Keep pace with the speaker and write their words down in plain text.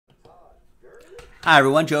Hi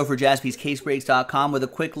everyone, Joe for JaspysCaseBreaks.com with a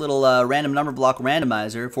quick little random number block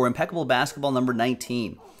randomizer for Impeccable Basketball number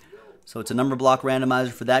 19. So it's a number block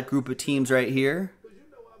randomizer for that group of teams right here.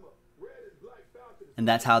 And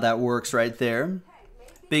that's how that works right there.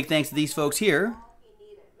 Big thanks to these folks here.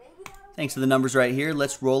 Thanks to the numbers right here.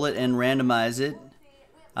 Let's roll it and randomize it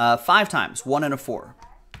 5 times, 1 and a 4.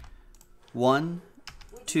 1,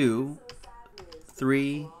 2,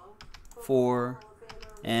 3, 4,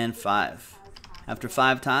 and 5. After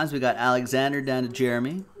 5 times, we got Alexander down to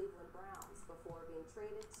Jeremy.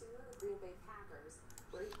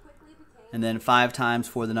 And then 5 times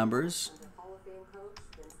for the numbers.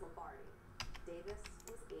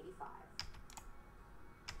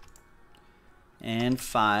 And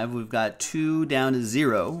 5. We've got 2 down to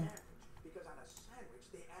 0.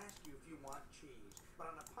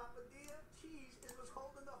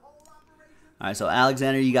 All right, so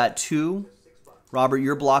Alexander, you got 2. Robert,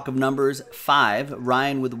 your block of numbers, 5.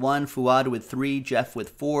 Ryan with 1, Fuad with 3, Jeff with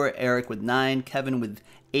 4, Eric with 9, Kevin with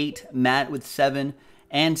 8, Matt with 7,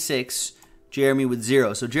 and 6, Jeremy with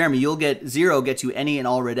 0. So Jeremy, you'll get 0 gets you any and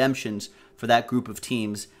all redemptions for that group of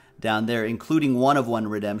teams down there, including 1 of 1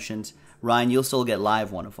 redemptions. Ryan, you'll still get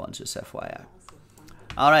live 1 of 1s, just FYI.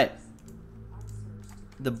 All right.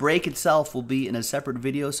 The break itself will be in a separate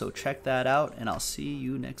video, so check that out, and I'll see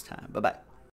you next time. Bye-bye.